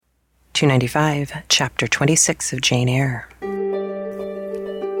295, Chapter 26 of Jane Eyre.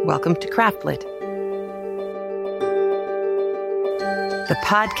 Welcome to Craftlit, the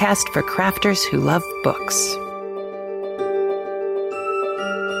podcast for crafters who love books.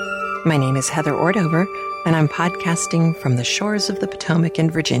 My name is Heather Ordover, and I'm podcasting from the shores of the Potomac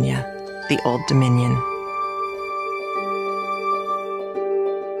in Virginia, the Old Dominion.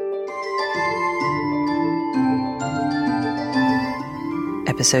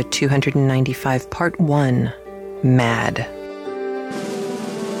 Episode 295, Part 1, Mad.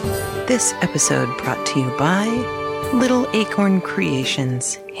 This episode brought to you by Little Acorn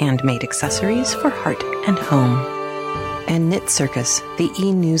Creations, handmade accessories for heart and home. And Knit Circus, the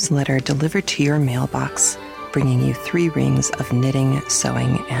e-newsletter delivered to your mailbox, bringing you 3 rings of knitting,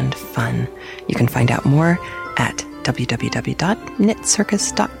 sewing, and fun. You can find out more at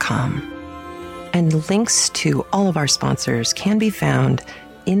www.knitcircus.com. And links to all of our sponsors can be found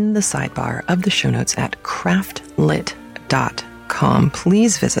in the sidebar of the show notes at craftlit.com.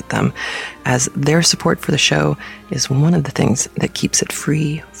 Please visit them, as their support for the show is one of the things that keeps it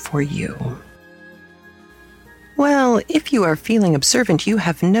free for you. Well, if you are feeling observant, you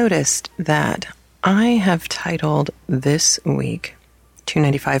have noticed that I have titled this week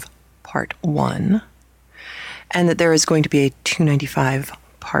 295 Part 1, and that there is going to be a 295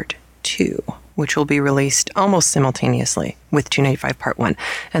 Part 2, which will be released almost simultaneously with 295 Part 1.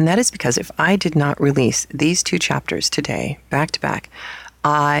 And that is because if I did not release these 2 chapters today, back to back,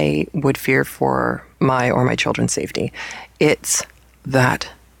 I would fear for my or my children's safety. It's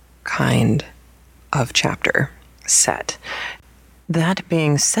that kind of chapter set. That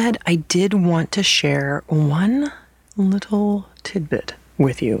being said, I did want to share one little tidbit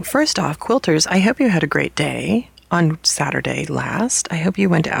with you. First off, quilters, I hope you had a great day on Saturday last. I hope you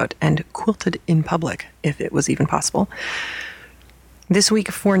went out and quilted in public, if it was even possible. This week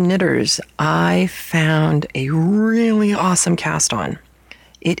for knitters, I found a really awesome cast-on.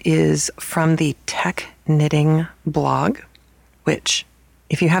 It is from the Tech Knitting blog, which,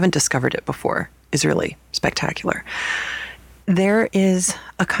 if you haven't discovered it before, is really spectacular. There is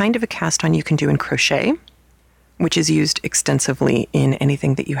a kind of a cast-on you can do in crochet, which is used extensively in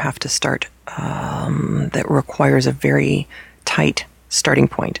anything that you have to start that requires a very tight starting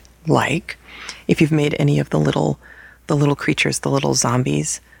point. Like if you've made any of the little creatures, the little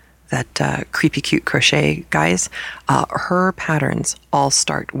zombies, that creepy cute crochet guys, her patterns all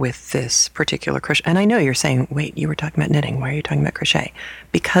start with this particular crochet. And I know you're saying, wait, you were talking about knitting. Why are you talking about crochet?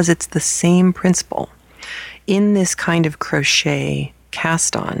 Because it's the same principle. In this kind of crochet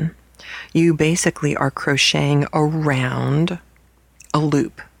cast-on, you basically are crocheting around a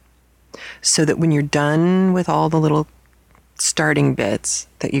loop, so that when you're done with all the little starting bits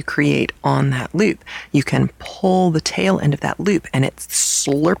that you create on that loop, you can pull the tail end of that loop and it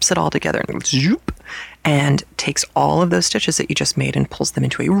slurps it all together and zoop, and takes all of those stitches that you just made and pulls them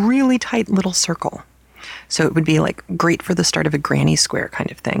into a really tight little circle. So it would be like great for the start of a granny square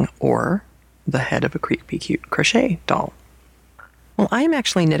kind of thing, or the head of a creepy cute crochet doll. Well, I am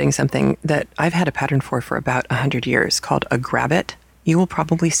actually knitting something that I've had a pattern for about 100 years called a grabbit. You will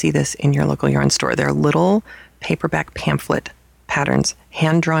probably see this in your local yarn store. They're little paperback pamphlet patterns,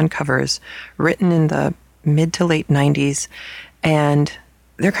 hand-drawn covers, written in the mid to late 90s, and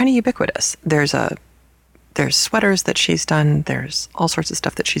they're kind of ubiquitous. There's sweaters that she's done, there's all sorts of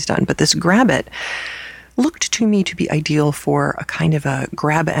stuff that she's done, but this grabbit looked to me to be ideal for a kind of a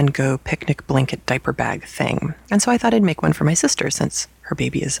grab-and-go picnic blanket diaper bag thing. And so I thought I'd make one for my sister, since her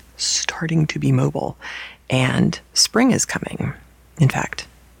baby is starting to be mobile, and spring is coming. In fact,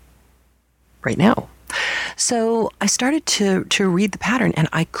 right now. So I started to read the pattern, and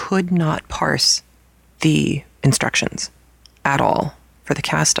I could not parse the instructions at all for the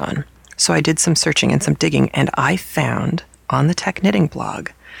cast-on. So I did some searching and some digging, and I found on the Tech Knitting blog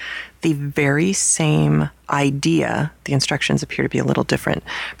the very same idea. The instructions appear to be a little different,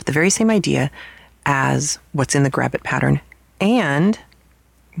 but the very same idea as what's in the grabbit pattern and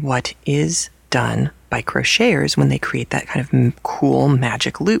what is done by crocheters when they create that kind of cool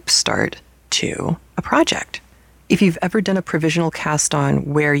magic loop start to a project. If you've ever done a provisional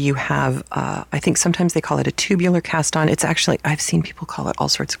cast-on where you have, I think sometimes they call it a tubular cast-on. It's actually, I've seen people call it all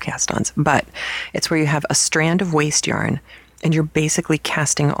sorts of cast-ons, but it's where you have a strand of waste yarn and you're basically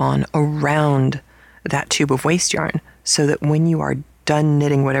casting on around that tube of waste yarn, so that when you are done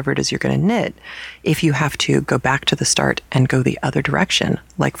knitting whatever it is you're going to knit, if you have to go back to the start and go the other direction,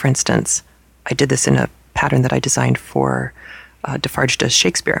 like for instance, I did this in a pattern that I designed for Defarge Does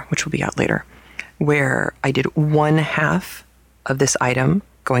Shakespeare, which will be out later, where I did one half of this item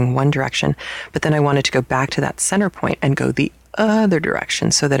going one direction, but then I wanted to go back to that center point and go the other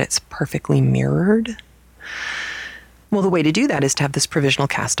direction so that it's perfectly mirrored. Well, the way to do that is to have this provisional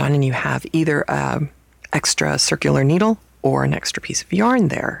cast on, and you have either an extra circular needle or an extra piece of yarn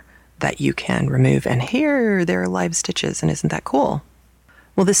there that you can remove. And here, there are live stitches, and isn't that cool?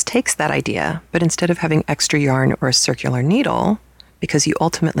 Well, this takes that idea, but instead of having extra yarn or a circular needle, because you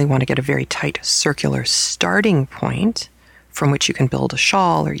ultimately want to get a very tight circular starting point from which you can build a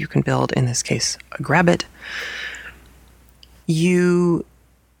shawl, or you can build, in this case, a grabbit, you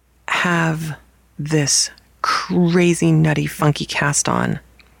have this crazy, nutty, funky cast on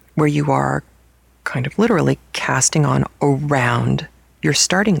where you are kind of literally casting on around your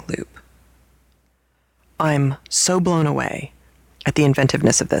starting loop. I'm so blown away at the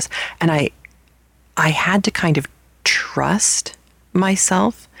inventiveness of this. And I had to kind of trust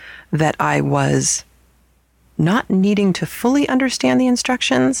myself that I was not needing to fully understand the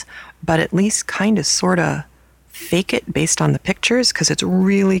instructions, but at least kind of sort of fake it based on the pictures, because it's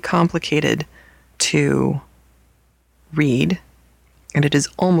really complicated to read, and it is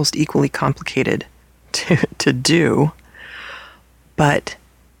almost equally complicated to do. But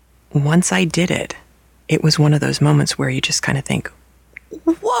once I did it, it was one of those moments where you just kind of think,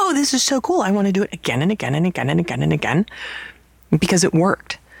 whoa, this is so cool. I want to do it again and again and again and again and again, because it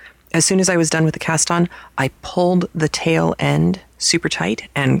worked. As soon as I was done with the cast on, I pulled the tail end super tight,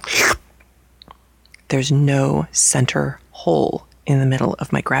 and there's no center hole in the middle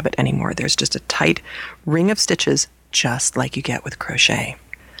of my grabbit anymore. There's just a tight ring of stitches, just like you get with crochet.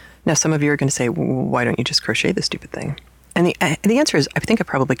 Now, some of you are going to say, well, why don't you just crochet this stupid thing? And the answer is, I think I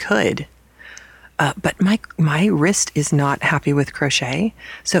probably could. But my wrist is not happy with crochet.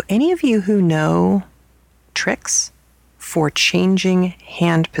 So any of you who know tricks for changing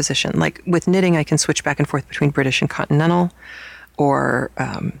hand position, like with knitting, I can switch back and forth between British and continental, or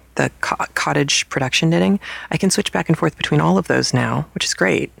the cottage production knitting. I can switch back and forth between all of those now, which is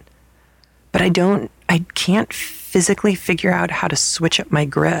great. But I can't physically figure out how to switch up my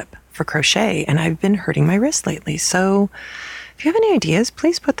grip for crochet, and I've been hurting my wrist lately. So if you have any ideas,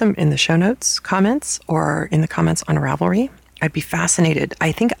 please put them in the show notes, comments, or in the comments on Ravelry. I'd be fascinated.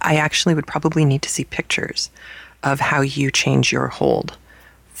 I think I actually would probably need to see pictures of how you change your hold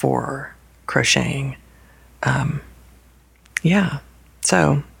for crocheting. Yeah,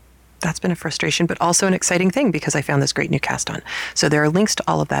 so that's been a frustration, but also an exciting thing because I found this great new cast on. So there are links to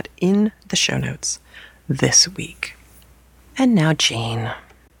all of that in the show notes this week. And now Jane.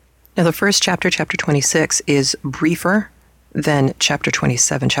 Now the first chapter, chapter 26, is briefer than chapter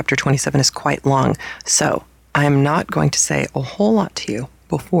 27. Chapter 27 is quite long, so I'm not going to say a whole lot to you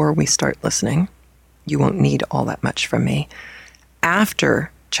before we start listening. You won't need all that much from me.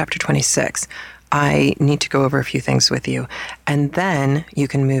 After chapter 26, I need to go over a few things with you, and then you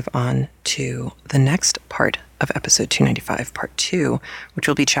can move on to the next part of episode 295, part 2, which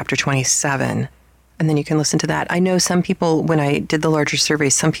will be chapter 27, and then you can listen to that. I know some people, when I did the larger survey,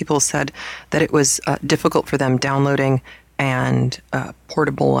 some people said that it was difficult for them downloading and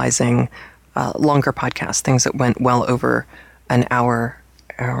portabilizing longer podcasts, things that went well over an hour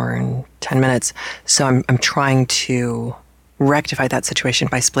and 10 minutes. So I'm trying to rectify that situation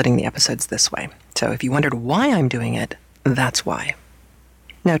by splitting the episodes this way. So if you wondered why I'm doing it, that's why.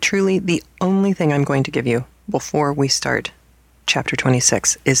 Now, truly, the only thing I'm going to give you before we start chapter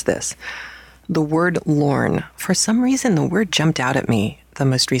 26 is this. The word lorn. For some reason, the word jumped out at me the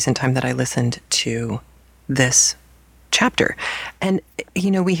most recent time that I listened to this chapter. And,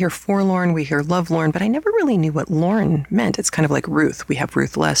 you know, we hear forlorn, we hear lovelorn, but I never really knew what lorn meant. It's kind of like Ruth. We have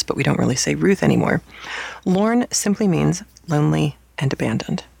ruthless, but we don't really say Ruth anymore. Lorn simply means lonely and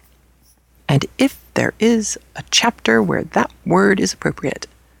abandoned. And if there is a chapter where that word is appropriate,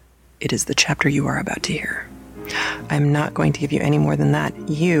 it is the chapter you are about to hear. I'm not going to give you any more than that.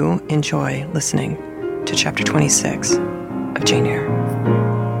 You enjoy listening to chapter 26 of Jane Eyre.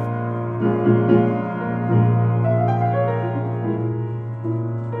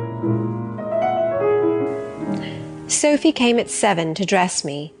 Sophie came at 7 to dress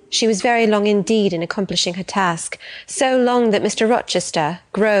me. She was very long indeed in accomplishing her task, so long that Mr. Rochester,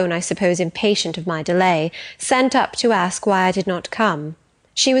 grown, I suppose, impatient of my delay, sent up to ask why I did not come.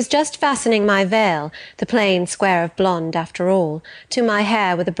 She was just fastening my veil, the plain square of blonde after all, to my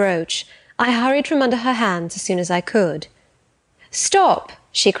hair with a brooch. I hurried from under her hands as soon as I could. "Stop!"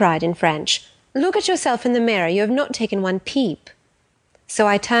 she cried in French. "Look at yourself in the mirror. You have not taken one peep." So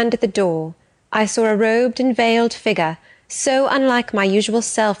I turned at the door. I saw a robed and veiled figure, so unlike my usual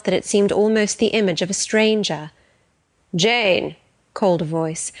self that it seemed almost the image of a stranger. "Jane!" called a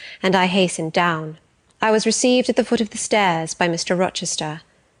voice, and I hastened down. I was received at the foot of the stairs by Mr. Rochester.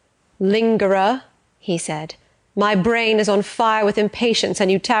 "Lingerer," he said, My brain is on fire with impatience,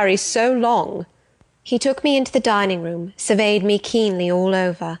 and you tarry so long." He took me into the dining-room, surveyed me keenly all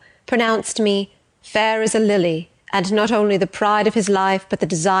over, pronounced me fair as a lily, and not only the pride of his life, but the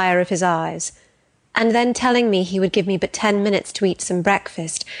desire of his eyes. And then, telling me he would give me but 10 minutes to eat some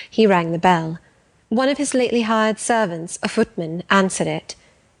breakfast, he rang the bell. One of his lately hired servants, a footman, answered it.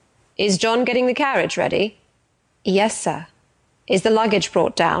 "Is John getting the carriage ready?" "Yes, sir." "Is the luggage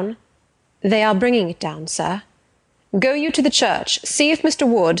brought down?" "They are bringing it down, sir." "Go you to the church, see if Mr.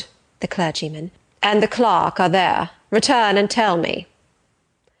 Wood," the clergyman, "and the clerk are there. Return and tell me."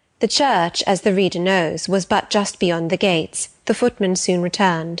 The church, as the reader knows, was but just beyond the gates. The footman soon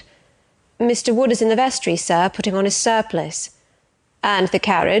returned. "Mr. Wood is in the vestry, sir, putting on his surplice." "And the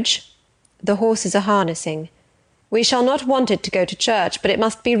carriage?" "The horses are harnessing." "We shall not want it to go to church, but it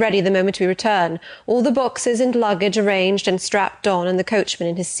must be ready the moment we return, all the boxes and luggage arranged and strapped on, and the coachman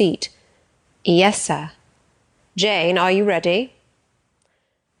in his seat." "Yes, sir." "Jane, are you ready?"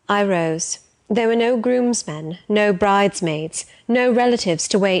 I rose. There were no groomsmen, no bridesmaids, no relatives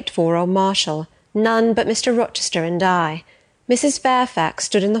to wait for or marshal, none but Mr. Rochester and I. Mrs. Fairfax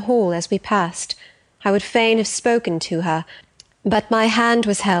stood in the hall as we passed. I would fain have spoken to her, but my hand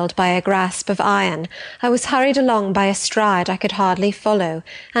was held by a grasp of iron. I was hurried along by a stride I could hardly follow,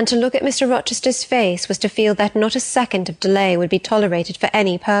 and to look at Mr. Rochester's face was to feel that not a second of delay would be tolerated for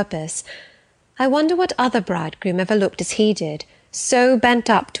any purpose. I wonder what other bridegroom ever looked as he did, so bent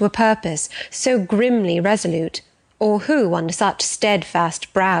up to a purpose, so grimly resolute, or who, under such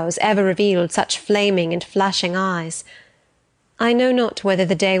steadfast brows, ever revealed such flaming and flashing eyes. I know not whether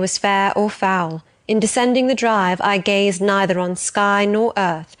the day was fair or foul. In descending the drive, I gazed neither on sky nor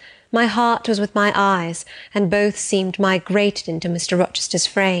earth. My heart was with my eyes, and both seemed migrated into Mr. Rochester's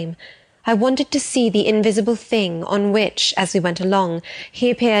frame. I wanted to see the invisible thing on which, as we went along, he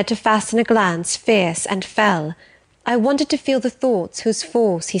appeared to fasten a glance fierce and fell. I wanted to feel the thoughts whose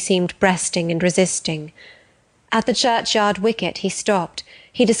force he seemed breasting and resisting. At the churchyard wicket he stopped.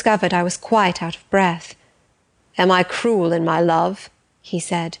 He discovered I was quite out of breath. "Am I cruel in my love?" he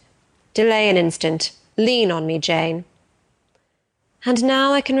said. "Delay an instant. Lean on me, Jane." And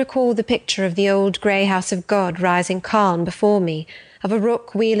now I can recall the picture of the old grey house of God rising calm before me, of a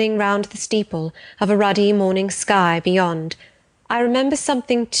rook wheeling round the steeple, of a ruddy morning sky beyond. I remember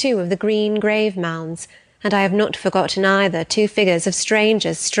something, too, of the green grave mounds, and I have not forgotten either 2 figures of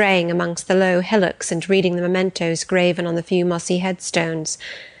strangers straying amongst the low hillocks and reading the mementos graven on the few mossy headstones.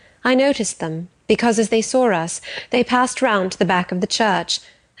 I noticed them, because as they saw us, they passed round to the back of the church,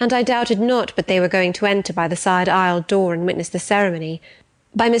 and I doubted not but they were going to enter by the side aisle door and witness the ceremony.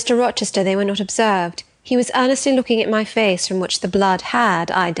 By Mr. Rochester they were not observed. He was earnestly looking at my face, from which the blood had,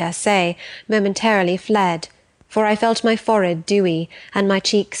 I dare say, momentarily fled, for I felt my forehead dewy, and my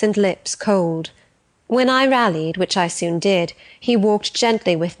cheeks and lips cold. When I rallied, which I soon did, he walked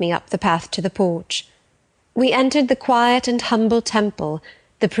gently with me up the path to the porch. We entered the quiet and humble temple.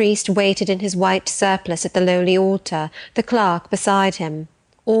 The priest waited in his white surplice at the lowly altar, the clerk beside him.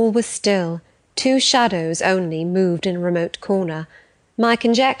 All was still. 2 shadows only moved in a remote corner. My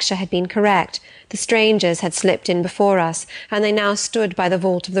conjecture had been correct. The strangers had slipped in before us, and they now stood by the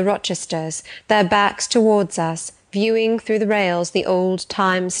vault of the Rochesters, their backs towards us, viewing through the rails the old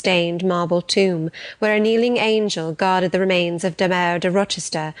time-stained marble tomb, where a kneeling angel guarded the remains of Eyre de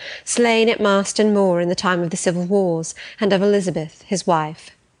Rochester, slain at Marston Moor in the time of the civil wars, and of Elizabeth, his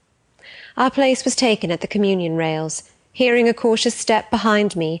wife. Our place was taken at the communion rails. Hearing a cautious step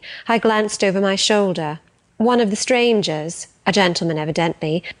behind me, I glanced over my shoulder. One of the strangers, a gentleman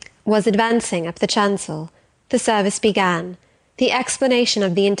evidently, was advancing up the chancel. The service began. The explanation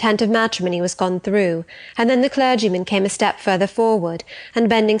of the intent of matrimony was gone through, and then the clergyman came a step further forward, and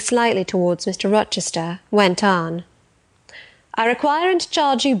bending slightly towards Mr. Rochester, went on. "I require and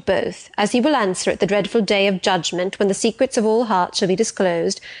charge you both, as you will answer at the dreadful day of judgment, when the secrets of all hearts shall be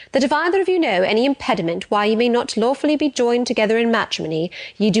disclosed, that if either of you know any impediment why ye may not lawfully be joined together in matrimony,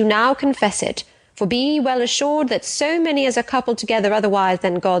 ye do now confess it. For be ye well assured that so many as are coupled together otherwise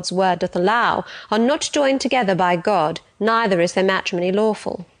than God's word doth allow, are not joined together by God, neither is their matrimony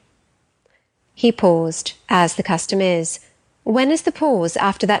lawful." He paused, as the custom is. When is the pause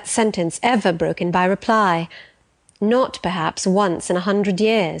after that sentence ever broken by reply? Not, perhaps, once in 100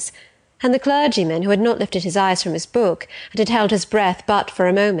 years. And the clergyman, who had not lifted his eyes from his book, and had held his breath but for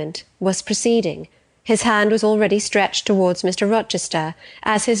a moment, was proceeding. His hand was already stretched towards Mr. Rochester,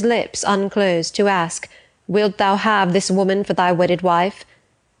 as his lips unclosed to ask, "Wilt thou have this woman for thy wedded wife?"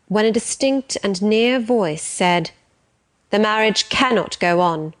 when a distinct and near voice said, "The marriage cannot go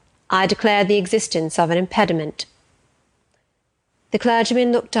on. I declare the existence of an impediment." The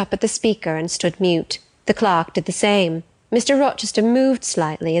clergyman looked up at the speaker and stood mute. The clerk did the same. Mr. Rochester moved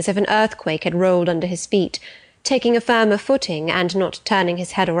slightly, as if an earthquake had rolled under his feet. Taking a firmer footing, and not turning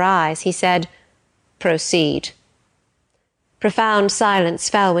his head or eyes, he said, "Proceed." Profound silence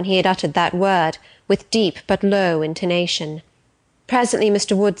fell when he had uttered that word, with deep but low intonation. Presently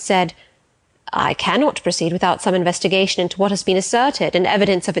Mr. Wood said, "I cannot proceed without some investigation into what has been asserted, and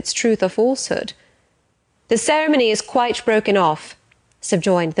evidence of its truth or falsehood." "The ceremony is quite broken off,"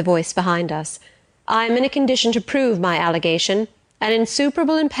 subjoined the voice behind us. "I am in a condition to prove my allegation. An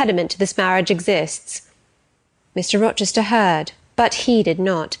insuperable impediment to this marriage exists." Mr. Rochester heard, but heeded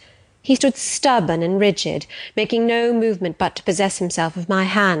not. He stood stubborn and rigid, making no movement but to possess himself of my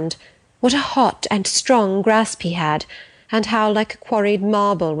hand. What a hot and strong grasp he had, and how like quarried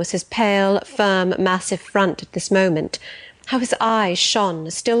marble was his pale, firm, massive front at this moment! How his eyes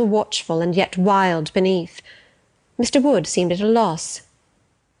shone, still watchful and yet wild beneath! Mr. Wood seemed at a loss.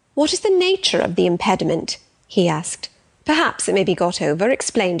 "What is the nature of the impediment?" he asked. "Perhaps it may be got over,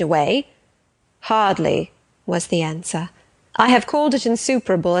 explained away." "Hardly," was the answer. "I have called it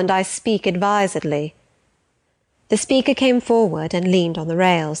insuperable, and I speak advisedly." The speaker came forward and leaned on the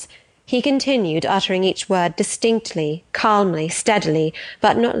rails. He continued, uttering each word distinctly, calmly, steadily,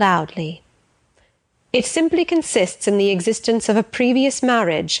 but not loudly. "It simply consists in the existence of a previous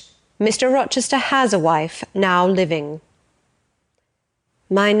marriage. Mr. Rochester has a wife, now living."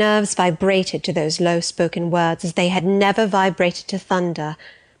 My nerves vibrated to those low-spoken words as they had never vibrated to thunder.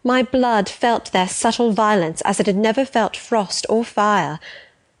 My blood felt their subtle violence as it had never felt frost or fire.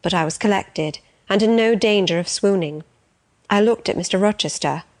 But I was collected, and in no danger of swooning. I looked at Mr.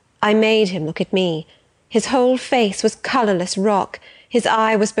 Rochester. I made him look at me. His whole face was colourless rock. His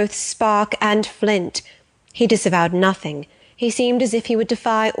eye was both spark and flint. He disavowed nothing. He seemed as if he would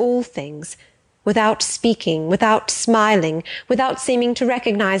defy all things. Without speaking, without smiling, without seeming to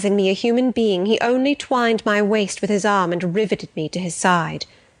recognize in me a human being, he only twined my waist with his arm and riveted me to his side.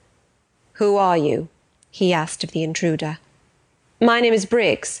 "Who are you?" he asked of the intruder. "My name is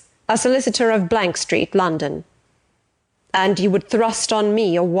Briggs, a solicitor of Blank Street, London." "And you would thrust on me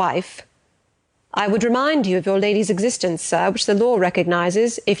your wife?" "I would remind you of your lady's existence, sir, which the law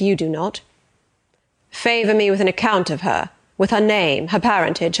recognizes, if you do not." "Favour me with an account of her, with her name, her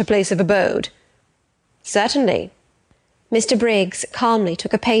parentage, her place of abode." "Certainly." Mr. Briggs calmly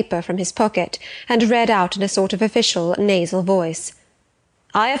took a paper from his pocket, and read out in a sort of official, nasal voice,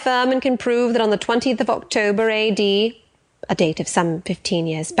 "I affirm and can prove that on the 20th of October, A.D., a date of some 15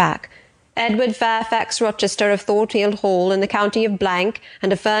 years back, Edward Fairfax Rochester of Thornfield Hall in the county of Blank,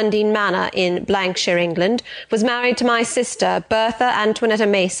 and of Ferndean Manor in Blankshire, England, was married to my sister Bertha Antoinetta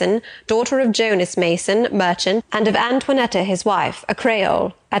Mason, daughter of Jonas Mason, merchant, and of Antoinetta his wife, a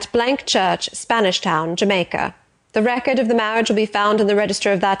Creole, at Blank Church, Spanish Town, Jamaica. The record of the marriage will be found in the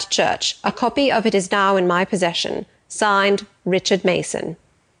register of that church. A copy of it is now in my possession. Signed, Richard Mason.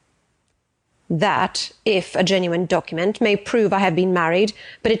 That, if a genuine document, may prove I have been married,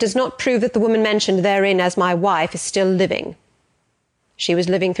 but it does not prove that the woman mentioned therein as my wife is still living." "She was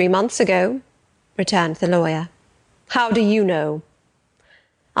living 3 months ago," returned the lawyer. "How do you know?"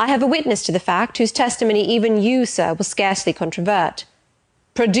 "I have a witness to the fact, whose testimony even you, sir, will scarcely controvert."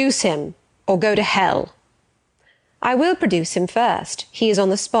 "Produce him, or go to hell." "I will produce him first. He is on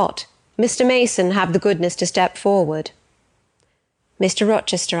the spot. Mr. Mason, have the goodness to step forward." Mr.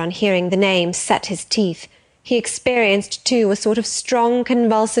 Rochester, on hearing the name, set his teeth. He experienced, too, a sort of strong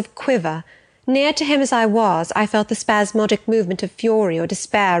convulsive quiver. Near to him as I was, I felt the spasmodic movement of fury or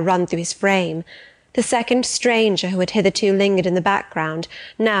despair run through his frame. The second stranger, who had hitherto lingered in the background,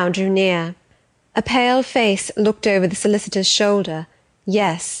 now drew near. A pale face looked over the solicitor's shoulder.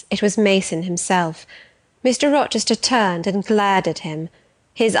 Yes, it was Mason himself. Mr. Rochester turned and glared at him.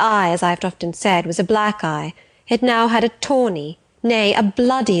 His eye, as I have often said, was a black eye. It now had a tawny, nay, a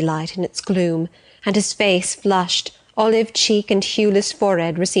bloody light in its gloom, and his face flushed, olive cheek and hueless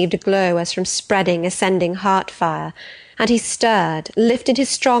forehead received a glow as from spreading, ascending heart-fire, and he stirred, lifted his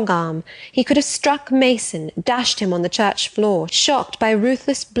strong arm. He could have struck Mason, dashed him on the church floor, shocked by a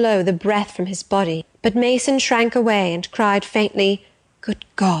ruthless blow the breath from his body, but Mason shrank away and cried faintly, "Good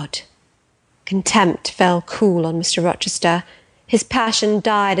God!" Contempt fell cool on Mr. Rochester. His passion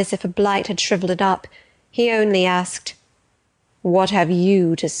died as if a blight had shrivelled it up. He only asked, "What have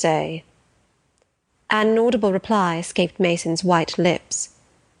you to say?" An inaudible reply escaped Mason's white lips.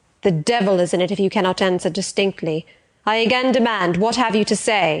 "The devil is in it if you cannot answer distinctly. I again demand, what have you to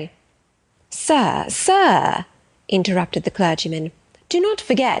say?" Sir, interrupted the clergyman, "do not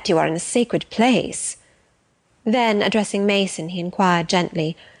forget you are in a sacred place." Then, addressing Mason, he inquired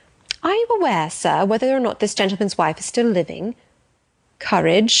gently, "Are you aware, sir, whether or not this gentleman's wife is still living?"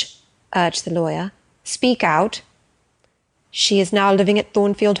 "Courage," urged the lawyer. Speak out." "She is now living at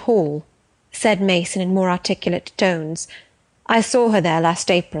Thornfield Hall," said Mason in more articulate tones. "I saw her there last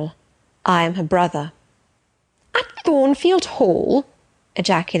April. I am her brother." "At Thornfield Hall?"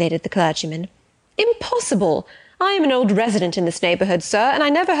 ejaculated the clergyman. "Impossible! I am an old resident in this neighbourhood, sir, and I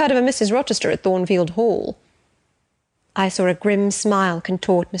never heard of a Mrs. Rochester at Thornfield Hall." I saw a grim smile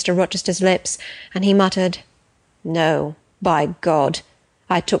contort Mr. Rochester's lips, and he muttered, "No, by God!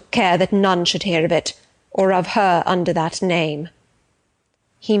 I took care that none should hear of it, or of her under that name."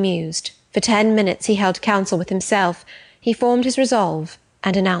 He mused. For 10 minutes he held counsel with himself. He formed his resolve,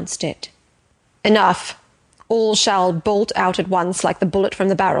 and announced it. "Enough! All shall bolt out at once like the bullet from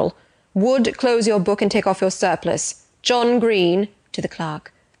the barrel. Wood, close your book and take off your surplice. John Green," to the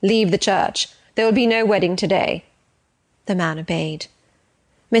clerk, "leave the church. There will be no wedding to-day." The man obeyed.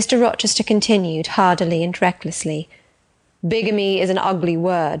 Mr. Rochester continued, hardily and recklessly, "Bigamy is an ugly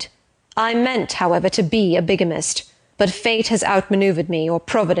word. I meant, however, to be a bigamist, but fate has outmanoeuvred me, or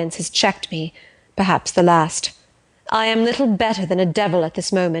Providence has checked me, perhaps the last. I am little better than a devil at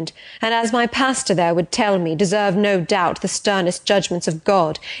this moment, and, as my pastor there would tell me, deserve no doubt the sternest judgments of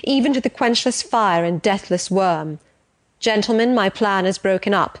God, even to the quenchless fire and deathless worm. Gentlemen, my plan is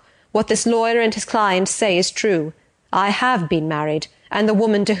broken up. What this lawyer and his client say is true. I have been married, and the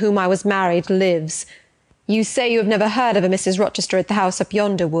woman to whom I was married lives. You say you have never heard of a Mrs. Rochester at the house up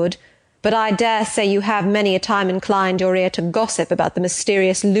yonder, Wood, but I dare say you have many a time inclined your ear to gossip about the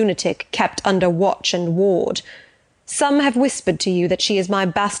mysterious lunatic kept under watch and ward. Some have whispered to you that she is my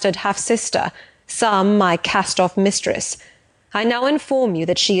bastard half-sister, some my cast-off mistress. I now inform you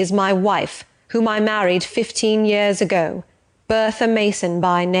that she is my wife, whom I married 15 years ago, Bertha Mason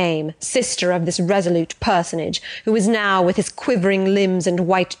by name, sister of this resolute personage, who is now with his quivering limbs and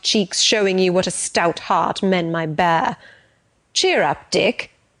white cheeks showing you what a stout heart men might bear. Cheer up,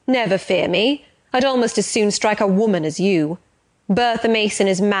 Dick. Never fear me. I'd almost as soon strike a woman as you. Bertha Mason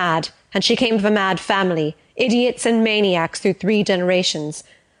is mad, and she came of a mad family, idiots and maniacs through 3 generations.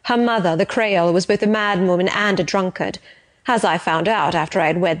 Her mother, the Creole, was both a madwoman and a drunkard, as I found out after I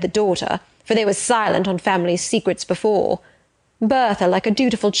had wed the daughter, for they were silent on family secrets before. Bertha, like a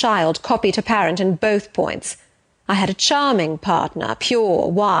dutiful child, copied her parent in both points. I had a charming partner, pure,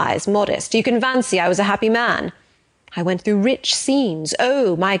 wise, modest. You can fancy I was a happy man. I went through rich scenes.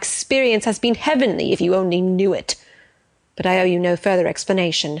 Oh, my experience has been heavenly, if you only knew it. But I owe you no further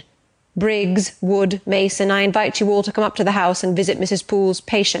explanation. Briggs, Wood, Mason, I invite you all to come up to the house and visit Mrs. Poole's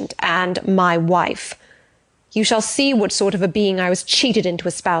patient and my wife. You shall see what sort of a being I was cheated into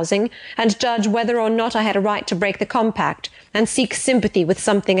espousing, and judge whether or not I had a right to break the compact, and seek sympathy with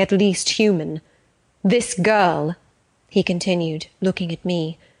something at least human. This girl," he continued, looking at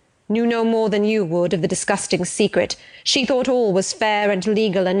me, "knew no more than you would of the disgusting secret. She thought all was fair and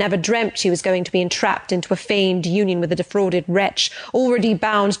legal, and never dreamt she was going to be entrapped into a feigned union with a defrauded wretch, already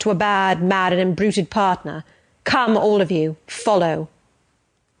bound to a bad, mad, and embruted partner. Come, all of you, follow."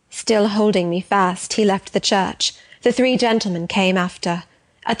 Still holding me fast, he left the church. The 3 gentlemen came after.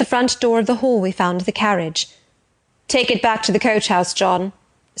 At the front door of the hall we found the carriage. "Take it back to the coach-house, John,"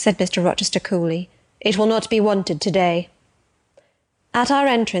 said Mr. Rochester coolly. "It will not be wanted to-day." At our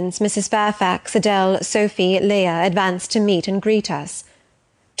entrance, Mrs. Fairfax, Adele, Sophie, Leah advanced to meet and greet us.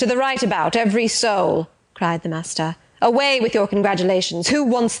 "To the right about, every soul!" cried the master. "Away with your congratulations! Who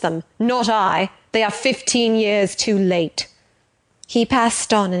wants them? Not I! They are 15 years too late." He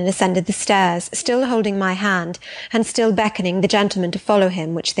passed on and ascended the stairs, still holding my hand, and still beckoning the gentlemen to follow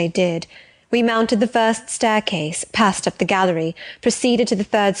him, which they did. We mounted the first staircase, passed up the gallery, proceeded to the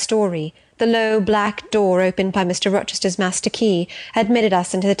 3rd story. The low black door, opened by Mr. Rochester's master key, admitted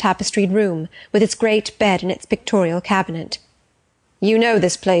us into the tapestried room, with its great bed and its pictorial cabinet. "You know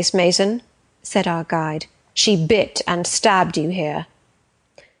this place, Mason?" said our guide. "She bit and stabbed you here."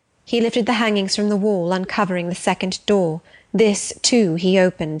 He lifted the hangings from the wall, uncovering the 2nd door. This, too, he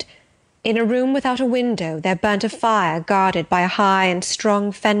opened. In a room without a window there burnt a fire guarded by a high and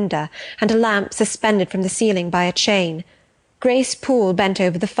strong fender, and a lamp suspended from the ceiling by a chain. Grace Poole bent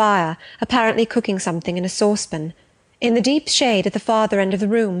over the fire, apparently cooking something in a saucepan. In the deep shade at the farther end of the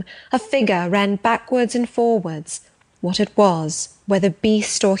room, a figure ran backwards and forwards. What it was, whether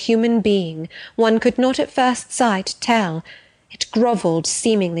beast or human being, one could not at first sight tell. It grovelled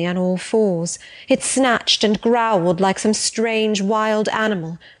seemingly on all fours. It snatched and growled like some strange wild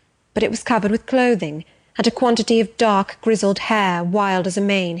animal, but it was covered with clothing, and a quantity of dark grizzled hair, wild as a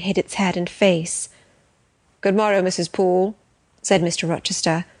mane, hid its head and face. "Good morrow, Mrs. Poole," said Mr.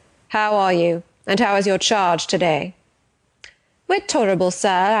 Rochester. "How are you, and how is your charge to-day?" "We're tolerable,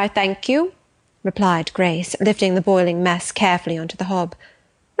 sir, I thank you," replied Grace, lifting the boiling mess carefully on to the hob.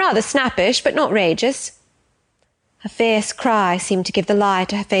 Rather snappish, but not rageous. A fierce cry seemed to give the lie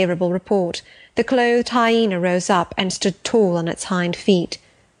to her favourable report. The clothed hyena rose up and stood tall on its hind feet.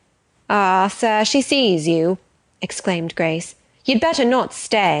 "Ah, sir, she sees you," exclaimed Grace. "You'd better not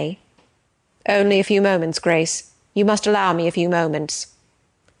stay." "Only a few moments, Grace. You must allow me a few moments."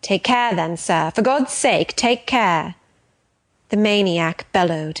 "Take care, then, sir. For God's sake, take care." The maniac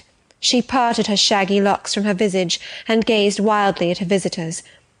bellowed. She parted her shaggy locks from her visage and gazed wildly at her visitors.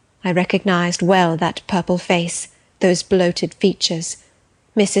 I recognised well that purple face, those bloated features.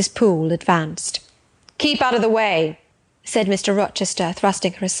 Mrs. Poole advanced. "Keep out of the way," said Mr. Rochester,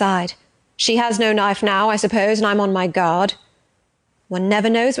 thrusting her aside. "She has no knife now, I suppose, and I'm on my guard." "One never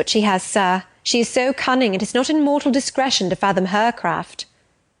knows what she has, sir. She is so cunning, it is not in mortal discretion to fathom her craft."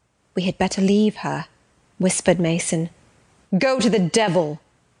 "We had better leave her," whispered Mason. "Go to the devil,"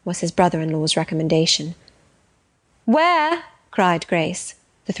 was his brother-in-law's recommendation. "Where?" cried Grace.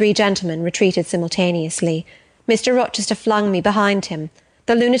 The three gentlemen retreated simultaneously. Mr. Rochester flung me behind him.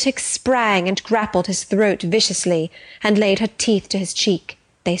 The lunatic sprang and grappled his throat viciously, and laid her teeth to his cheek.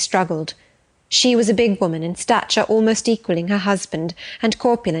 They struggled. She was a big woman, in stature almost equalling her husband, and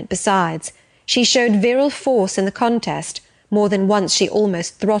corpulent besides. She showed virile force in the contest. More than once she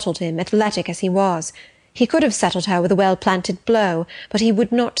almost throttled him, athletic as he was. He could have settled her with a well-planted blow, but he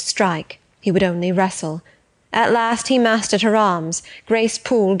would not strike. He would only wrestle. At last he mastered her arms. Grace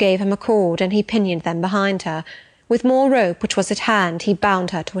Poole gave him a cord, and he pinioned them behind her. With more rope, which was at hand, he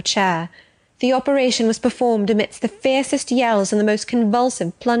bound her to a chair. The operation was performed amidst the fiercest yells and the most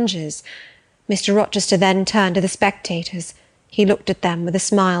convulsive plunges. Mr. Rochester then turned to the spectators. He looked at them with a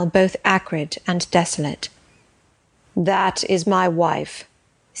smile both acrid and desolate. "That is my wife,"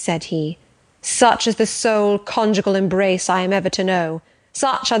 said he. "Such is the sole conjugal embrace I am ever to know.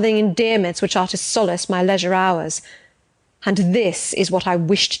 Such are the endearments which are to solace my leisure hours. And this is what I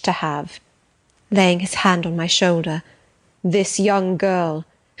wished to have," laying his hand on my shoulder. "This young girl,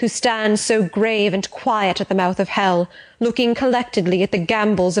 who stands so grave and quiet at the mouth of hell, looking collectedly at the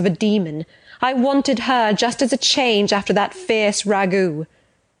gambols of a demon. I wanted her just as a change after that fierce ragout.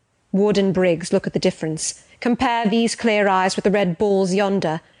 Wood and Briggs, look at the difference. Compare these clear eyes with the red balls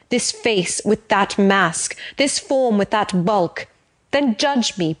yonder, this face with that mask, this form with that bulk. Then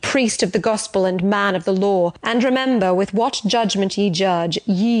judge me, priest of the gospel and man of the law, and remember with what judgment ye judge,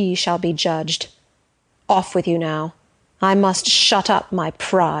 ye shall be judged. Off with you now. I must shut up my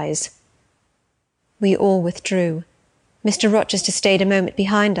prize." We all withdrew. Mr. Rochester stayed a moment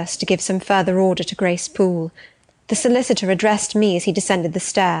behind us to give some further order to Grace Poole. The solicitor addressed me as he descended the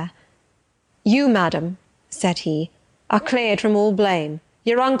stair. "You, madam," said he, "are cleared from all blame.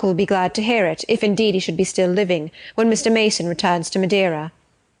 Your uncle will be glad to hear it, if indeed he should be still living, when Mr. Mason returns to Madeira."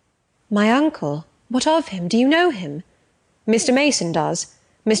 "My uncle? What of him? Do you know him?" "Mr. Mason does.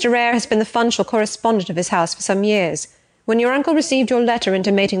 Mr. Eyre has been the functional correspondent of his house for some years. When your uncle received your letter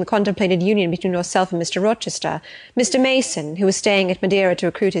intimating the contemplated union between yourself and Mr. Rochester, Mr. Mason, who was staying at Madeira to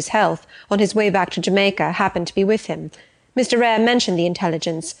recruit his health, on his way back to Jamaica, happened to be with him. Mr. Eyre mentioned the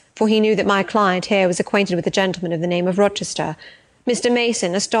intelligence, for he knew that my client here was acquainted with a gentleman of the name of Rochester. Mr.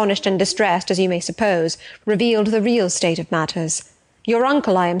 Mason, astonished and distressed, as you may suppose, revealed the real state of matters. Your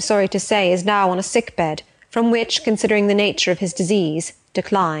uncle, I am sorry to say, is now on a sick-bed, from which, considering the nature of his disease,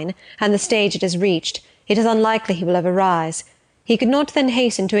 decline, and the stage it has reached, it is unlikely he will ever rise. He could not then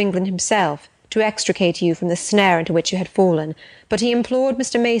hasten to England himself, to extricate you from the snare into which you had fallen, but he implored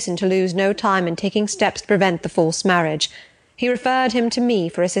Mr. Mason to lose no time in taking steps to prevent the false marriage. He referred him to me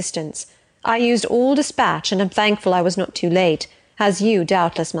for assistance. I used all dispatch, and am thankful I was not too late, as you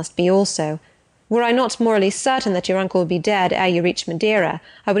doubtless must be also. Were I not morally certain that your uncle would be dead ere you reach Madeira,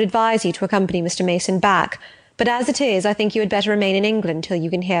 I would advise you to accompany Mr. Mason back, but as it is, I think you had better remain in England till you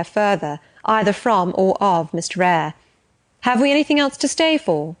can hear further, either from or of Mr. Eyre. Have we anything else to stay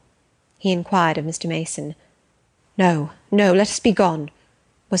for?" he inquired of Mr. Mason. "No, no, let us be gone,"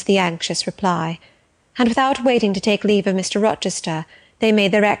 was the anxious reply, and without waiting to take leave of Mr. Rochester, they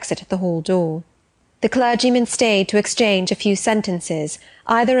made their exit at the hall door. The clergyman stayed to exchange a few sentences,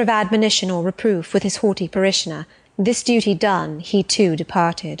 either of admonition or reproof, with his haughty parishioner. This duty done, he too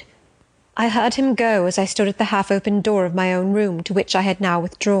departed. I heard him go as I stood at the half-opened door of my own room, to which I had now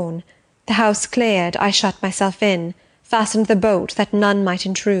withdrawn. The house cleared, I shut myself in, fastened the bolt that none might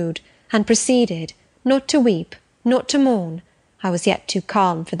intrude, and proceeded, not to weep, not to mourn, I was yet too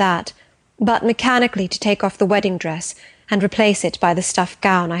calm for that, but mechanically to take off the wedding dress, and replace it by the stuff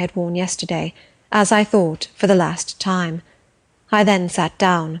gown I had worn yesterday, as I thought, for the last time. I then sat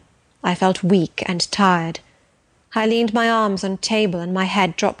down. I felt weak and tired. I leaned my arms on the table, and my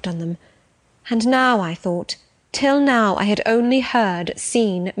head dropped on them. And now, I thought, Till now I had only heard,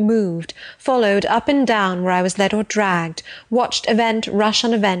 seen, moved, followed up and down where I was led or dragged, watched event rush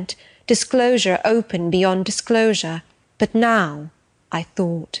on event, disclosure open beyond disclosure. But now I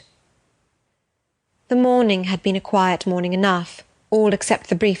thought. The morning had been a quiet morning enough, all except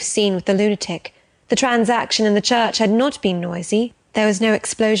the brief scene with the lunatic. The transaction in the church had not been noisy. There was no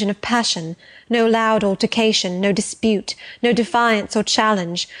explosion of passion, no loud altercation, no dispute, no defiance or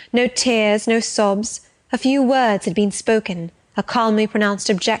challenge, no tears, no sobs. A few words had been spoken, a calmly pronounced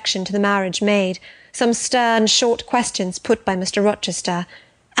objection to the marriage made, some stern, short questions put by Mr. Rochester,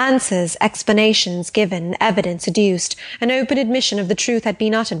 answers, explanations given, evidence adduced, an open admission of the truth had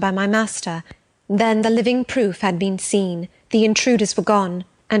been uttered by my master. Then the living proof had been seen, the intruders were gone,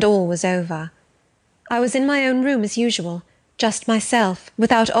 and all was over. I was in my own room as usual, just myself,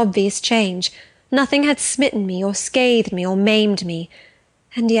 without obvious change. Nothing had smitten me, or scathed me, or maimed me.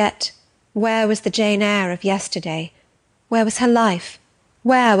 And yet, where was the Jane Eyre of yesterday? Where was her life?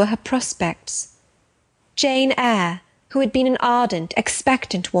 Where were her prospects? Jane Eyre, who had been an ardent,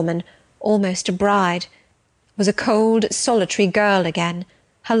 expectant woman, almost a bride, was a cold, solitary girl again.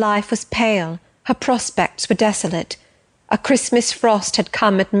 Her life was pale, her prospects were desolate. A Christmas frost had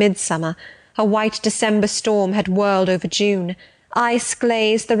come at midsummer, a white December storm had whirled over June. Ice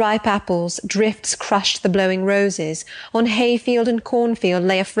glazed the ripe apples, drifts crushed the blowing roses. On hayfield and cornfield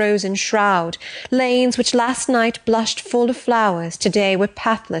lay a frozen shroud. Lanes which last night blushed full of flowers, to-day were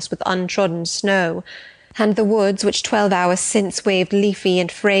pathless with untrodden snow. And the woods, which 12 hours since waved leafy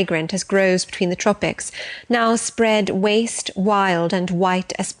and fragrant as grows between the tropics, now spread waste, wild, and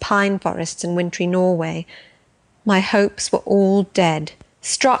white as pine forests in wintry Norway. My hopes were all dead,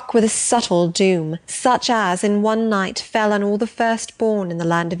 struck with a subtle doom, such as in one night fell on all the firstborn in the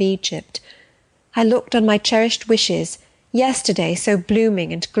land of Egypt. I looked on my cherished wishes, yesterday so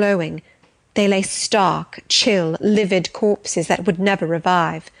blooming and glowing. They lay stark, chill, livid corpses that would never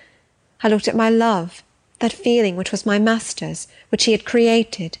revive. I looked at my love, that feeling which was my master's, which he had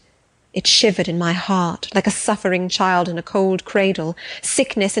created. It shivered in my heart, like a suffering child in a cold cradle.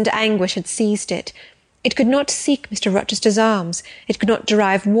 Sickness and anguish had seized it. It could not seek Mr. Rochester's arms, it could not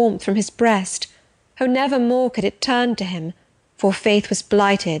derive warmth from his breast. Oh, never more could it turn to him, for faith was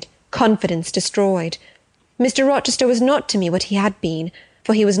blighted, confidence destroyed. Mr. Rochester was not to me what he had been,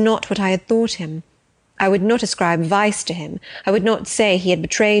 for he was not what I had thought him. I would not ascribe vice to him, I would not say he had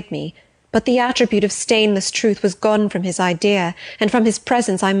betrayed me, but the attribute of stainless truth was gone from his idea, and from his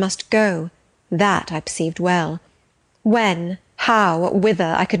presence I must go. That I perceived well. When, how,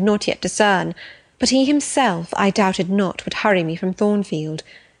 whither, I could not yet discern, but he himself, I doubted not, would hurry me from Thornfield.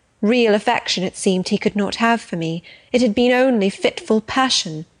 Real affection, it seemed, he could not have for me. It had been only fitful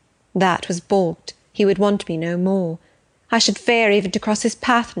passion. That was balked. He would want me no more. I should fear even to cross his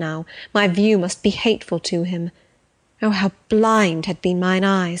path now. My view must be hateful to him. Oh, how blind had been mine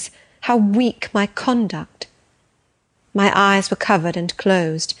eyes! How weak my conduct! My eyes were covered and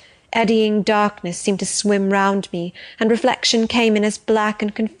closed. Eddying darkness seemed to swim round me, and reflection came in as black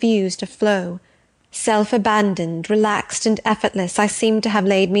and confused a flow. Self-abandoned, relaxed and effortless, I seemed to have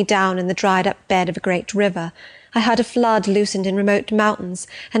laid me down in the dried-up bed of a great river. I heard a flood loosened in remote mountains,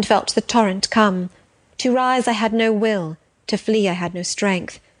 and felt the torrent come. To rise I had no will, to flee I had no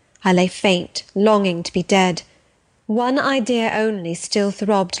strength. I lay faint, longing to be dead. One idea only still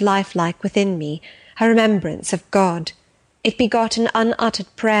throbbed lifelike within me, a remembrance of God. It begot an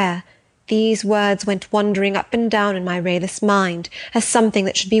unuttered prayer. These words went wandering up and down in my rayless mind, as something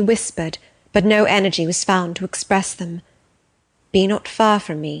that should be whispered, but no energy was found to express them. Be not far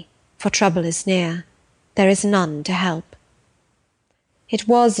from me, for trouble is near. There is none to help. It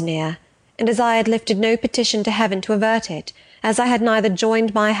was near, and as I had lifted no petition to heaven to avert it, as I had neither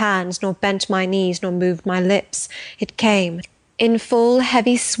joined my hands, nor bent my knees, nor moved my lips, it came. In full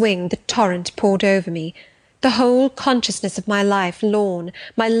heavy swing the torrent poured over me. The whole consciousness of my life lorn,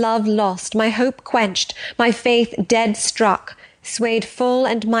 my love lost, my hope quenched, my faith dead struck, swayed full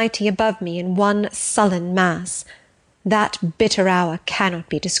and mighty above me in one sullen mass. That bitter hour cannot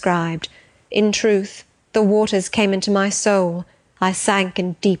be described. In truth, the waters came into my soul. I sank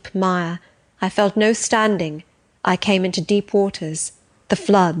in deep mire. I felt no standing. I came into deep waters. The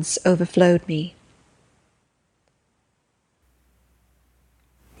floods overflowed me.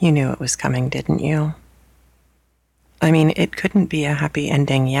 You knew it was coming, didn't you? I mean, it couldn't be a happy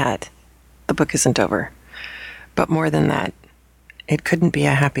ending yet. The book isn't over. But more than that, it couldn't be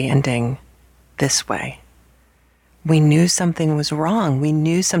a happy ending this way. We knew something was wrong. We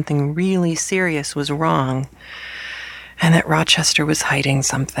knew something really serious was wrong, and that Rochester was hiding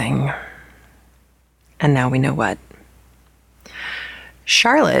something. And now we know what.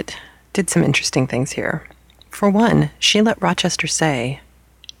 Charlotte did some interesting things here. For one, she let Rochester say,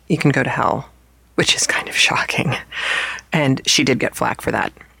 "You can go to hell," which is kind of shocking. And she did get flack for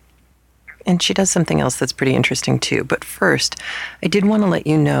that. And she does something else that's pretty interesting too. But first, I did want to let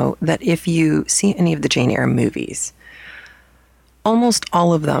you know that if you see any of the Jane Eyre movies, almost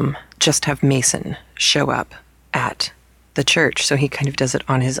all of them just have Mason show up at the church. So he kind of does it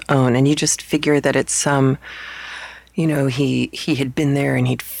on his own. And you just figure that it's some, he had been there and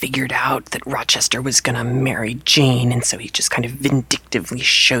he'd figured out that Rochester was going to marry Jane. And so he just kind of vindictively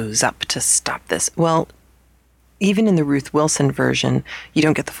shows up to stop this. Well, even in the Ruth Wilson version, you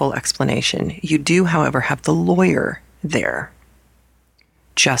don't get the full explanation. You do, however, have the lawyer there,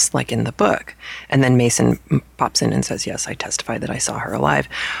 just like in the book. And then Mason pops in and says, "Yes, I testify that I saw her alive."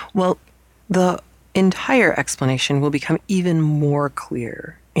 Well, the entire explanation will become even more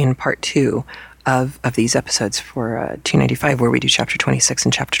clear in part 2 of these episodes for 295, where we do chapter 26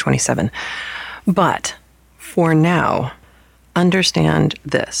 and chapter 27. But for now, understand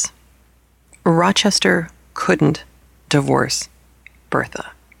this. Rochester couldn't divorce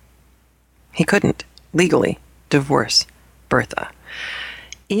Bertha. He couldn't legally divorce Bertha.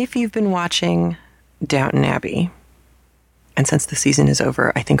 If you've been watching Downton Abbey, and since the season is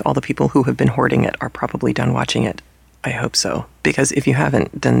over, I think all the people who have been hoarding it are probably done watching it. I hope so. Because if you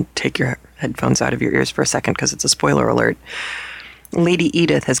haven't, then take your headphones out of your ears for a second, because it's a spoiler alert. Lady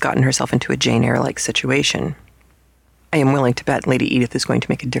Edith has gotten herself into a Jane Eyre-like situation. I am willing to bet Lady Edith is going to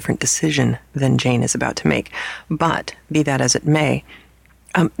make a different decision than Jane is about to make. But, be that as it may,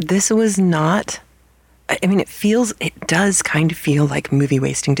 this was not... it does kind of feel like movie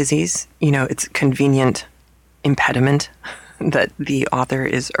wasting disease. It's a convenient impediment that the author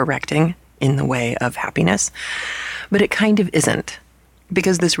is erecting in the way of happiness. But it kind of isn't,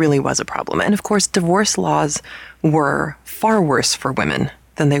 because this really was a problem. And of course, divorce laws were far worse for women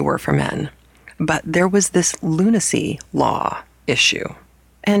than they were for men. But there was this lunacy law issue.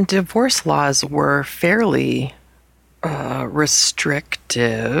 And divorce laws were fairly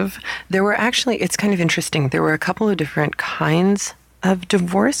restrictive. There were actually, it's kind of interesting, there were a couple of different kinds of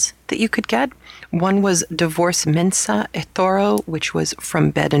divorce that you could get. One was divorce mensa et thoro, which was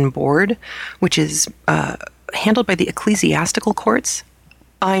from bed and board, which is handled by the ecclesiastical courts.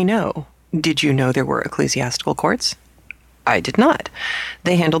 I know. Did you know there were ecclesiastical courts? I did not.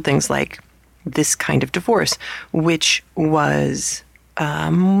 They handled things like this kind of divorce, which was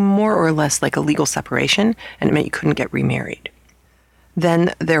more or less like a legal separation, and it meant you couldn't get remarried.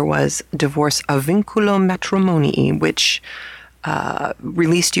 Then there was divorce a vinculo matrimonii, which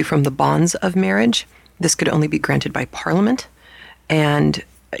released you from the bonds of marriage. This could only be granted by Parliament, and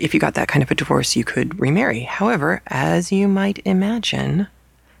if you got that kind of a divorce, you could remarry. However, as you might imagine,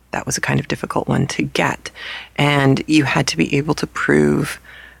 that was a kind of difficult one to get, and you had to be able to prove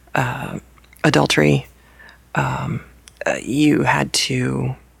adultery. You had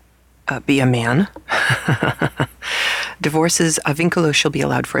to be a man. Divorces a vinculo shall be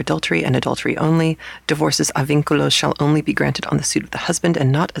allowed for adultery and adultery only. Divorces a vinculo shall only be granted on the suit of the husband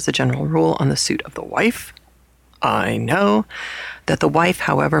and not as a general rule on the suit of the wife. I know that the wife,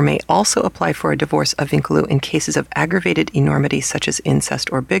 however, may also apply for a divorce a vinculo in cases of aggravated enormity such as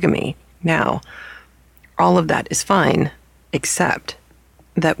incest or bigamy. Now, all of that is fine, except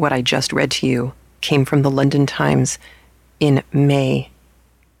that what I just read to you came from the London Times in May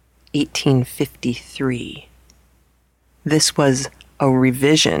 1853. This was a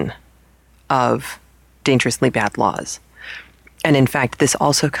revision of dangerously bad laws. And in fact, this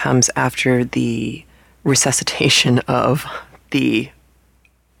also comes after the resuscitation of the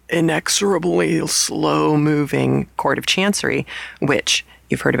inexorably slow-moving Court of Chancery, which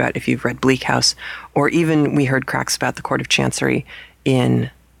you've heard about if you've read Bleak House, or even we heard cracks about the Court of Chancery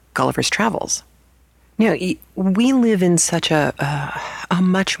in Gulliver's Travels. We live in such a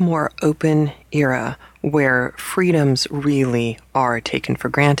much more open era where freedoms really are taken for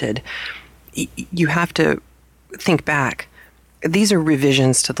granted. You have to think back. These are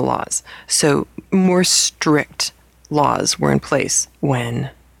revisions to the laws. So more strict laws were in place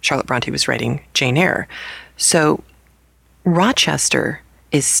when Charlotte Bronte was writing Jane Eyre. So Rochester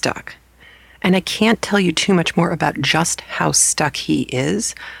is stuck. And I can't tell you too much more about just how stuck he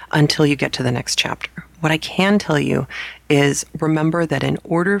is until you get to the next chapter. What I can tell you is remember that in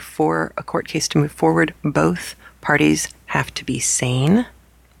order for a court case to move forward, both parties have to be sane,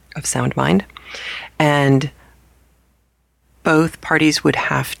 of sound mind, and both parties would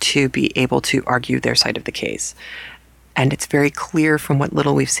have to be able to argue their side of the case. And it's very clear from what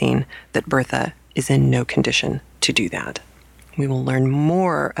little we've seen that Bertha is in no condition to do that. We will learn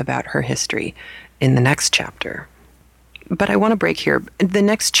more about her history in the next chapter. But I want to break here. The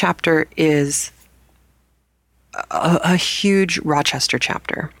next chapter is a huge Rochester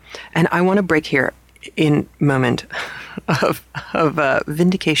chapter. And I want to break here in a moment of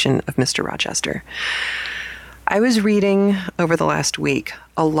vindication of Mr. Rochester. I was reading over the last week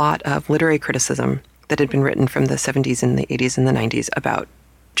a lot of literary criticism that had been written from the 70s and the 80s and the 90s about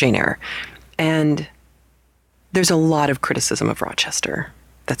Jane Eyre. And there's a lot of criticism of Rochester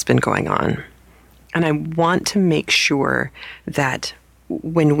that's been going on. And I want to make sure that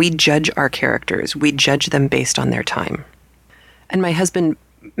when we judge our characters, we judge them based on their time. And my husband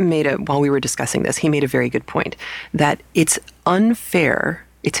while we were discussing this, he made a very good point that it's unfair,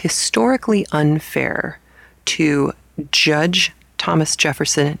 it's historically unfair to judge Thomas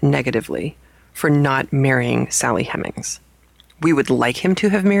Jefferson negatively for not marrying Sally Hemings. We would like him to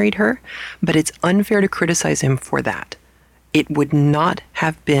have married her, but it's unfair to criticize him for that. It would not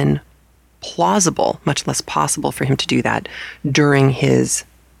have been plausible, much less possible, for him to do that during his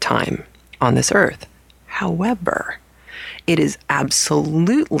time on this earth. However, it is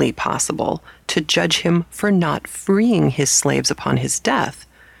absolutely possible to judge him for not freeing his slaves upon his death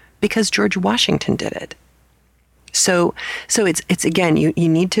because George Washington did it. So it's again, you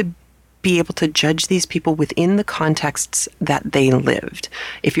need to be able to judge these people within the contexts that they lived.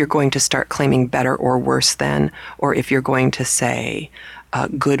 If you're going to start claiming better or worse than, or if you're going to say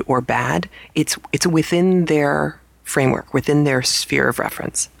good or bad, it's within their framework, within their sphere of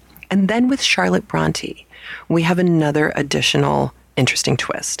reference. And then with Charlotte Bronte, we have another additional interesting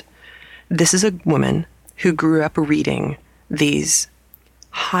twist. This is a woman who grew up reading these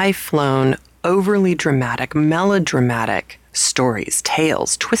high-flown, overly dramatic, melodramatic stories,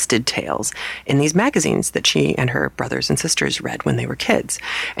 tales, twisted tales in these magazines that she and her brothers and sisters read when they were kids.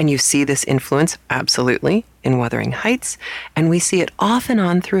 And you see this influence absolutely in Wuthering Heights, and we see it off and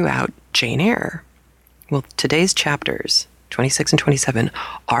on throughout Jane Eyre. Well, today's chapters, 26 and 27,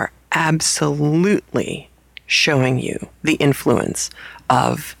 are absolutely showing you the influence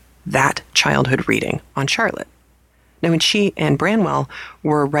of that childhood reading on Charlotte. Now, when she and Branwell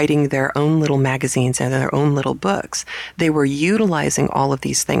were writing their own little magazines and their own little books, they were utilizing all of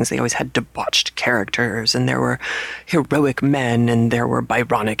these things. They always had debauched characters, and there were heroic men, and there were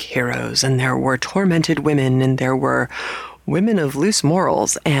Byronic heroes, and there were tormented women, and there were women of loose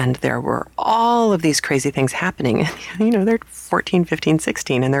morals, and there were all of these crazy things happening. They're 14, 15,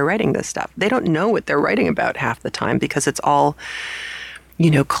 16, and they're writing this stuff. They don't know what they're writing about half the time because it's all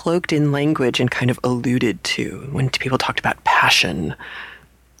cloaked in language and kind of alluded to. When people talked about passion,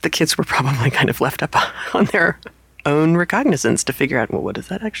 the kids were probably kind of left up on their own recognizance to figure out, well, what does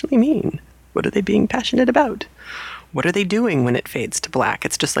that actually mean? What are they being passionate about? What are they doing when it fades to black?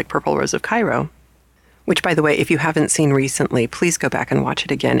 It's just like Purple Rose of Cairo, which, by the way, if you haven't seen recently, please go back and watch it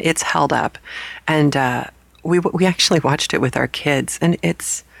again. It's held up. And we actually watched it with our kids, and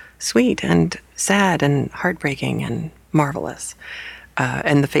it's sweet and sad and heartbreaking and marvelous.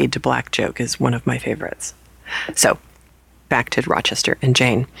 And the fade to black joke is one of my favorites. So, back to Rochester and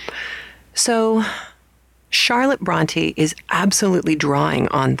Jane. So, Charlotte Bronte is absolutely drawing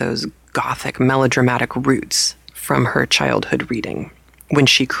on those gothic, melodramatic roots from her childhood reading when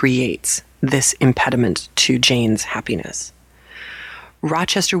she creates this impediment to Jane's happiness.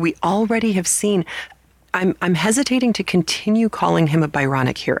 Rochester, we already have seen. I'm hesitating to continue calling him a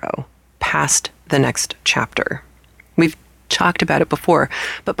Byronic hero past the next chapter. We've talked about it before,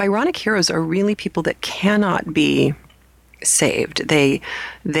 but Byronic heroes are really people that cannot be saved.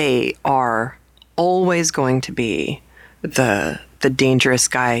 They are always going to be the dangerous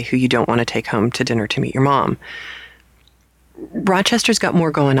guy who you don't want to take home to dinner to meet your mom. Rochester's got more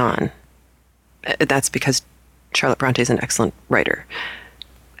going on. That's because Charlotte Bronte is an excellent writer.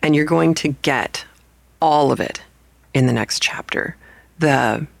 And you're going to get all of it in the next chapter.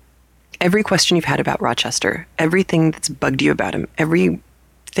 Every question you've had about Rochester, everything that's bugged you about him, everything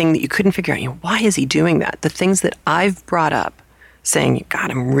that you couldn't figure out, why is he doing that? The things that I've brought up saying,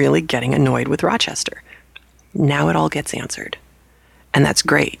 God, I'm really getting annoyed with Rochester. Now it all gets answered. And that's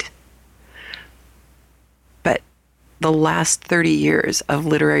great. But the last 30 years of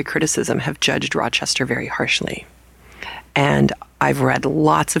literary criticism have judged Rochester very harshly. And I've read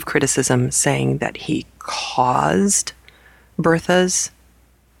lots of criticism saying that he caused Bertha's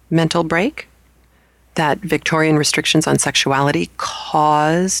mental break, that Victorian restrictions on sexuality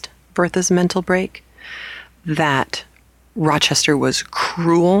caused Bertha's mental break, that Rochester was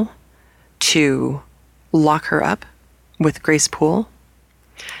cruel to lock her up with Grace Poole.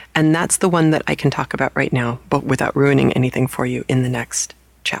 And that's the one that I can talk about right now, but without ruining anything for you in the next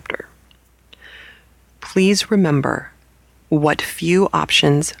chapter. Please remember what few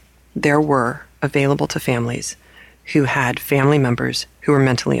options there were available to families who had family members who were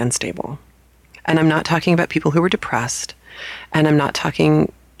mentally unstable. And I'm not talking about people who were depressed. And I'm not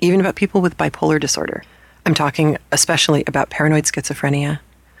talking even about people with bipolar disorder. I'm talking especially about paranoid schizophrenia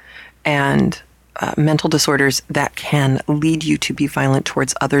and mental disorders that can lead you to be violent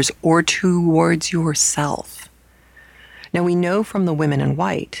towards others or towards yourself. Now, we know from The Women in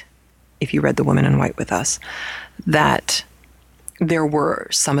White, if you read The Women in White with us, that there were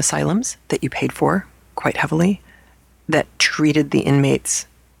some asylums that you paid for quite heavily that treated the inmates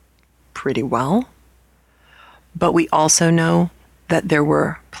pretty well. But we also know that there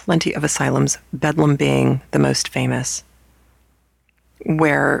were plenty of asylums, Bedlam being the most famous,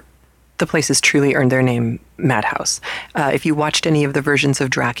 where the places truly earned their name madhouse. If you watched any of the versions of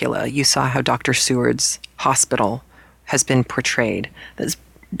Dracula, you saw how Dr. Seward's hospital has been portrayed. That's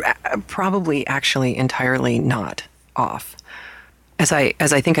probably actually entirely not off. As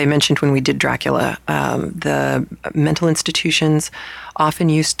I think I mentioned when we did Dracula, the mental institutions often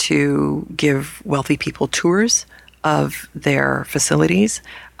used to give wealthy people tours of their facilities.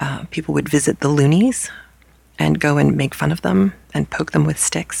 People would visit the loonies and go and make fun of them and poke them with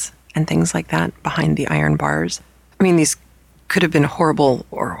sticks and things like that behind the iron bars. I mean, these could have been horrible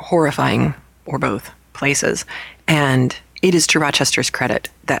or horrifying or both places. And it is to Rochester's credit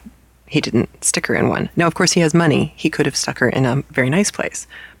that he didn't stick her in one. Now, of course, he has money. He could have stuck her in a very nice place,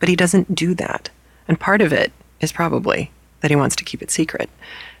 but he doesn't do that. And part of it is probably that he wants to keep it secret.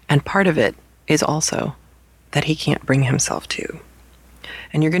 And part of it is also that he can't bring himself to.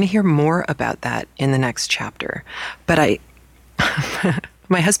 And you're going to hear more about that in the next chapter. But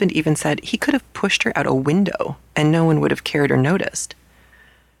my husband even said he could have pushed her out a window and no one would have cared or noticed,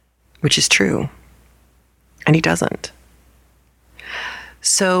 which is true. And he doesn't.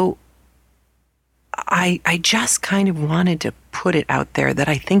 So I just kind of wanted to put it out there that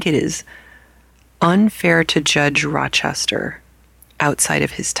I think it is unfair to judge Rochester outside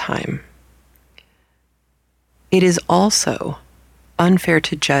of his time. It is also unfair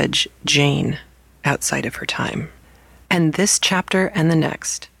to judge Jane outside of her time. And this chapter and the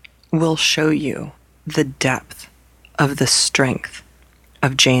next will show you the depth of the strength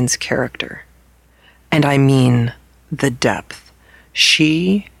of Jane's character. And I mean the depth.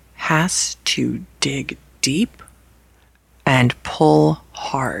 She has to dig deep and pull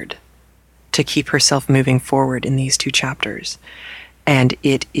hard to keep herself moving forward in these two chapters. And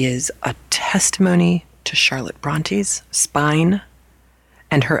it is a testimony to Charlotte Bronte's spine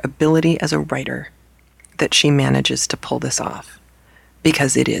and her ability as a writer that she manages to pull this off,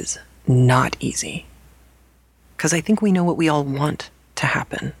 because it is not easy. Because I think we know what we all want to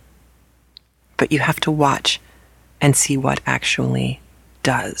happen, but you have to watch and see what actually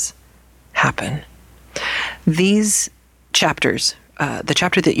does happen. These chapters, the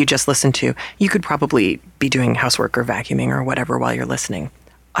chapter that you just listened to, you could probably be doing housework or vacuuming or whatever while you're listening.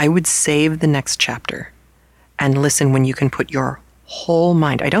 I would save the next chapter and listen when you can put your whole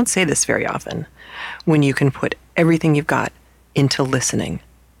mind, I don't say this very often, when you can put everything you've got into listening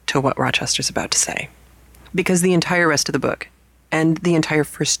to what Rochester's about to say. Because the entire rest of the book and the entire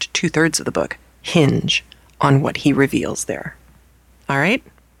first 2/3 of the book hinge on what he reveals there. All right?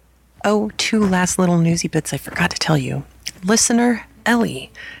 Oh, two last little newsy bits I forgot to tell you. Listener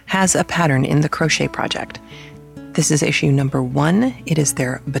Ellie has a pattern in the Crochet Project. This is issue number 1. It is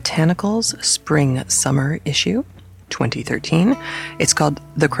their Botanicals Spring-Summer issue, 2013. It's called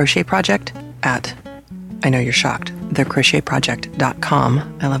The Crochet Project at, I know you're shocked,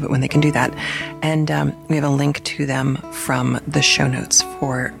 thecrochetproject.com. I love it when they can do that. And we have a link to them from the show notes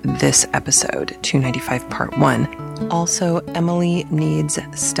for this episode, 295 Part 1. Also, Emily needs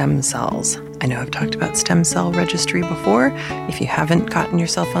stem cells. I know I've talked about stem cell registry before. If you haven't gotten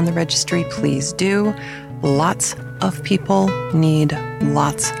yourself on the registry, please do. Lots of people need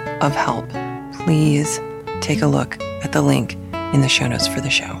lots of help. Please take a look at the link in the show notes for the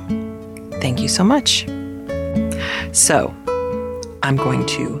show. Thank you so much. So, I'm going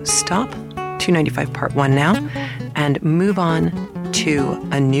to stop 295 Part 1 now and move on to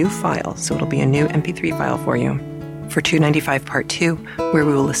a new file. So it'll be a new MP3 file for you for 295 Part 2, where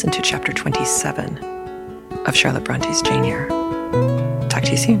we will listen to Chapter 27 of Charlotte Bronte's Jane Eyre. Talk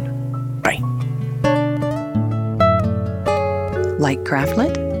to you soon. Bye. Like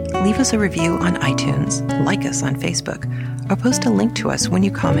Craftlit? Leave us a review on iTunes, like us on Facebook, or post a link to us when you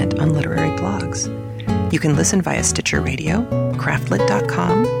comment on literary blogs. You can listen via Stitcher Radio,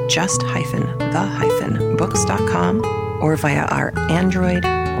 craftlit.com, just-the-books.com, or via our Android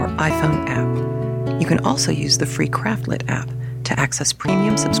or iPhone app. You can also use the free Craftlit app to access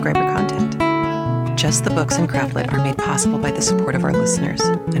premium subscriber content. Just the Books and Craftlit are made possible by the support of our listeners,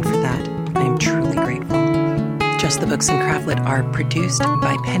 and for that, I am truly grateful. Just Just the Books in Craftlet are produced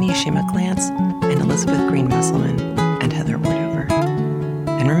by Penny Shima Glantz and Elizabeth Green Musselman and Heather Wardover.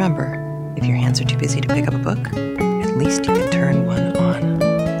 And remember, if your hands are too busy to pick up a book, at least you can turn one